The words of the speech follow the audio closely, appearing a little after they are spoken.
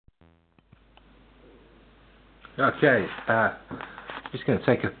Okay, just going to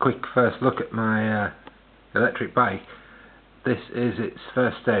take a quick first look at my electric bike. This is its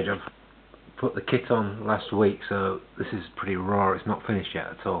first stage. I've put the kit on last week, so this is pretty raw. It's not finished yet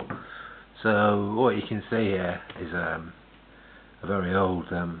at all. So what you can see here is a very old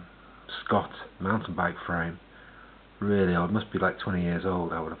Scott mountain bike frame. Really old, must be like 20 years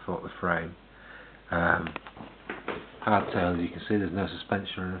old, I would have thought, the frame. Hardtail, as you can see, there's no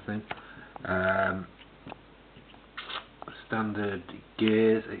suspension or anything. Standard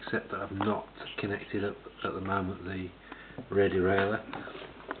gears, except that I've not connected up at the moment the rear derailleur.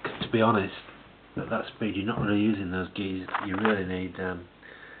 To be honest, at that speed you're not really using those gears. You really need a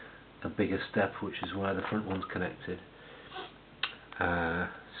bigger step, which is why the front one's connected.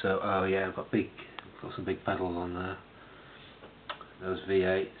 Oh yeah, I've got some big pedals on there. Those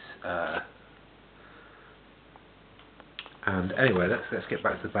V8s. And anyway, let's get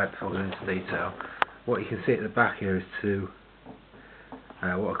back to the bike before we go into detail. What you can see at the back here is two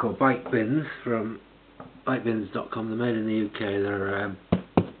what I call bike bins from bikebins.com. They're made in the UK. They're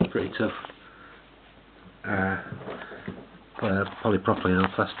pretty tough polypropylene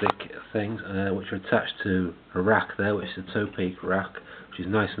plastic things, which are attached to a rack there, which is a toe peak rack, which is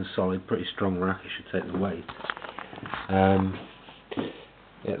nice and solid, pretty strong rack. It should take the weight.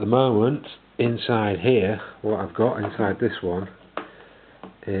 At the moment, inside here, what I've got inside this one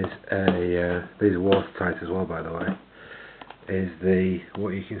is these are watertight as well, by the way, is what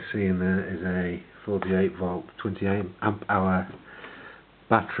you can see in there is a 48 volt 28 amp hour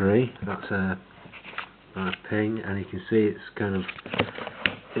battery. That's a ping, and you can see it's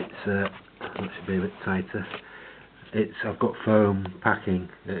that should be a bit tighter. I've got foam packing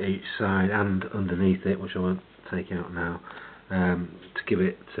at each side and underneath it, which I won't take out now, to give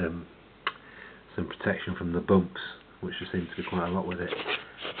it some protection from the bumps, which there seems to be quite a lot with it.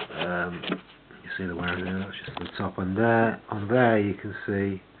 You see the wear there, that's just the top. And on there you can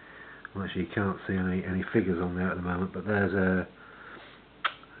see, well, actually you can't see any figures on there at the moment, but there's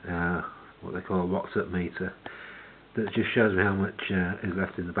what they call a watts up meter that just shows me how much is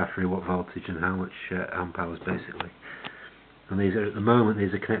left in the battery, what voltage and how much amp hours basically. And these are, at the moment,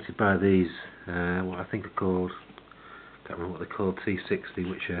 these are connected by these what I think are called, can't remember what they're called, T60,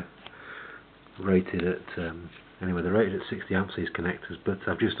 which are rated at anyway, they're rated at 60 amps, these connectors, but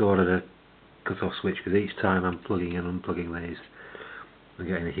I've just ordered a cut-off switch, because each time I'm plugging and unplugging these I'm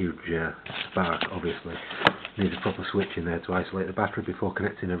getting a huge spark. Obviously needs a proper switch in there to isolate the battery before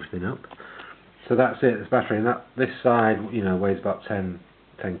connecting everything up. So that's it, this battery, and this side, you know, weighs about 10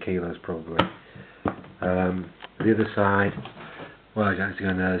 kilos probably. The other side, well, I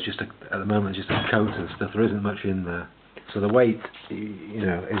don't know, there's just at the moment just a coat and stuff, there isn't much in there. So the weight, you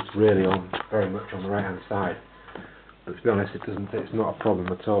know, is really very much on the right hand side. But to be honest, it's not a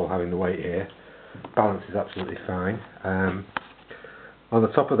problem at all having the weight here. Balance is absolutely fine. On the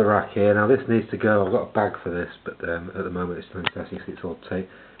top of the rack here, now this needs to go, I've got a bag for this, but at the moment it's fantastic, it's all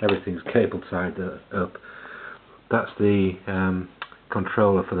taped, everything's cabled side up. That's the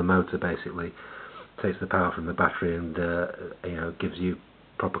controller for the motor basically. Takes the power from the battery and you know, gives you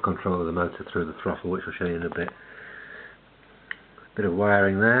proper control of the motor through the throttle, which I'll show you in a bit. Bit of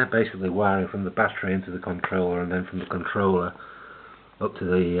wiring there, basically wiring from the battery into the controller, and then from the controller up to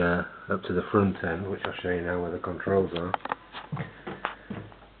the front end, which I'll show you now where the controls are.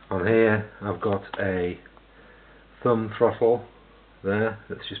 On here I've got a thumb throttle there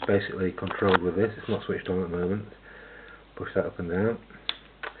that's just basically controlled with this. It's not switched on at the moment. Push that up and down.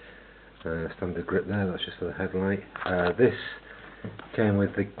 Standard grip there, that's just for the headlight. This came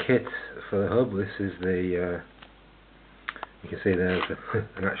with the kit for the hub. This is the you can see there's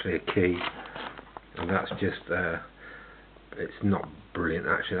actually a key, and that's just it's not brilliant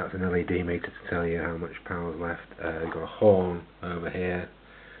actually, that's an LED meter to tell you how much power's left. You've got a horn over here,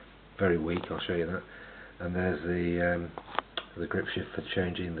 very weak, I'll show you that, and there's the grip shift for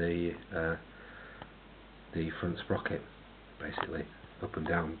changing the front sprocket, basically up and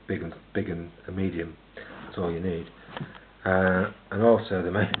down, big and medium, that's all you need. And also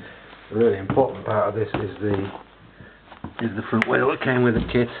the really important part of this is the front wheel that came with the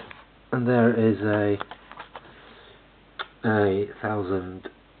kit, and there is a 1000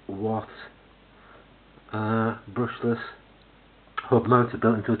 watt brushless hub motor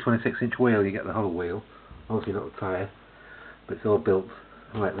built into a 26-inch wheel. You get the whole wheel, obviously not the tyre, but it's all built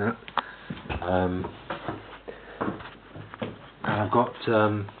like that. And I've got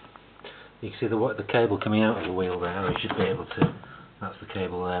you can see the cable coming out of the wheel there. You should be able to, that's the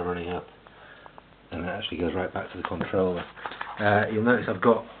cable there running up, and it actually goes right back to the controller. You'll notice I've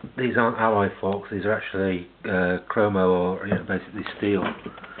got, these aren't alloy forks, these are actually chromo, or basically steel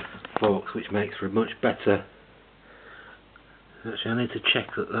forks, which makes for a much better Actually, I need to check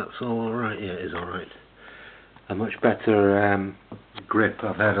that that's all alright. Yeah, it is alright. A much better grip.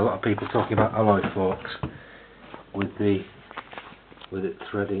 I've heard a lot of people talking about alloy forks with it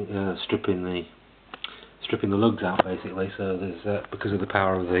threading, stripping the lugs out basically. So there's because of the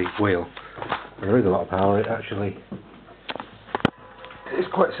power of the wheel, there is a lot of power. It actually is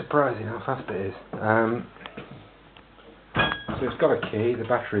quite surprising how fast it is. So it's got a key. The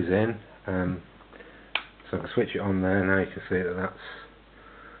battery's in. So I can switch it on there. Now you can see that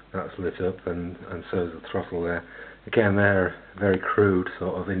that's lit up, and so is the throttle there. Again, they're very crude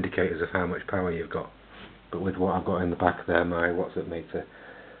sort of indicators of how much power you've got. But with what I've got in the back there, my WhatsApp meter,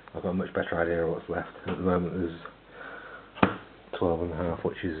 I've got a much better idea of what's left. At the moment there's 12.5,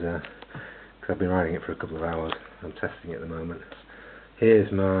 which is, because I've been riding it for a couple of hours. I'm testing it at the moment. Here's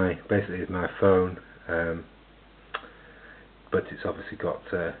basically my phone, but it's obviously got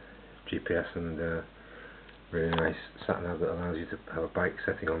GPS and really nice sat nav that allows you to have a bike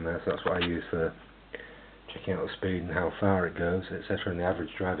setting on there. So that's what I use for checking out the speed and how far it goes, etc., and the average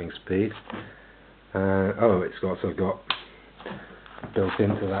driving speed. Oh, it's also got built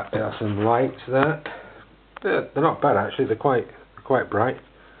into that. There are some lights there. They're not bad actually. They're quite bright.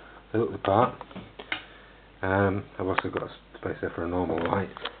 They look the part. I've also got space there for a normal light.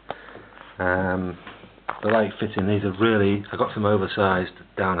 The light fitting. These are really. I got some oversized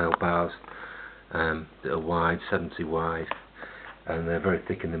downhill bars that are wide, 70 wide, and they're very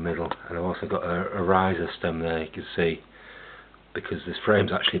thick in the middle. And I've also got a riser stem there. You can see. Because this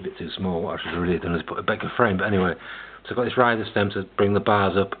frame's actually a bit too small. What I should have really done is put a bigger frame, but anyway, so I've got this riser stem to bring the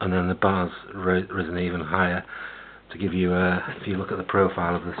bars up, and then the bars risen even higher to give you if you look at the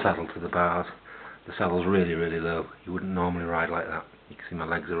profile of the saddle to the bars, the saddle's really low. You wouldn't normally ride like that. You can see my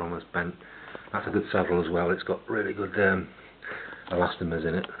legs are almost bent. That's a good saddle as well. It's got really good elastomers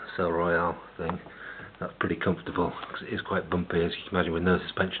in it, Cell Royale thing. That's pretty comfortable because it is quite bumpy, as you can imagine, with no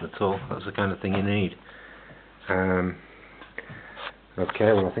suspension at all. That's the kind of thing you need.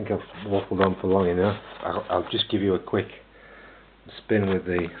 Okay, well I think I've waffled on for long enough. I'll just give you a quick spin with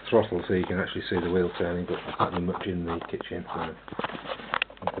the throttle so you can actually see the wheel turning, but I can't do much in the kitchen, so you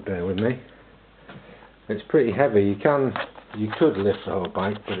have to bear with me. It's pretty heavy. You could lift the whole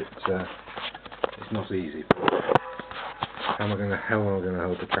bike, but it's not easy. How am I going to hold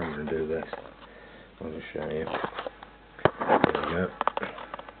the camera and do this? I'll just show you. There we go.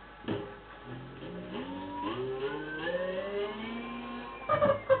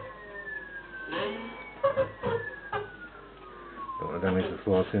 Don't want to damage the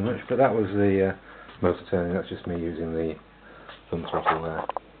floor too much, but that was the motor turning. That's just me using the thumb throttle there.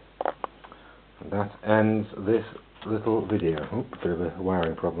 And that ends this little video. Oh, a bit of a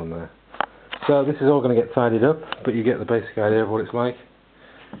wiring problem there. So this is all going to get tidied up, but you get the basic idea of what it's like.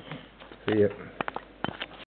 See ya.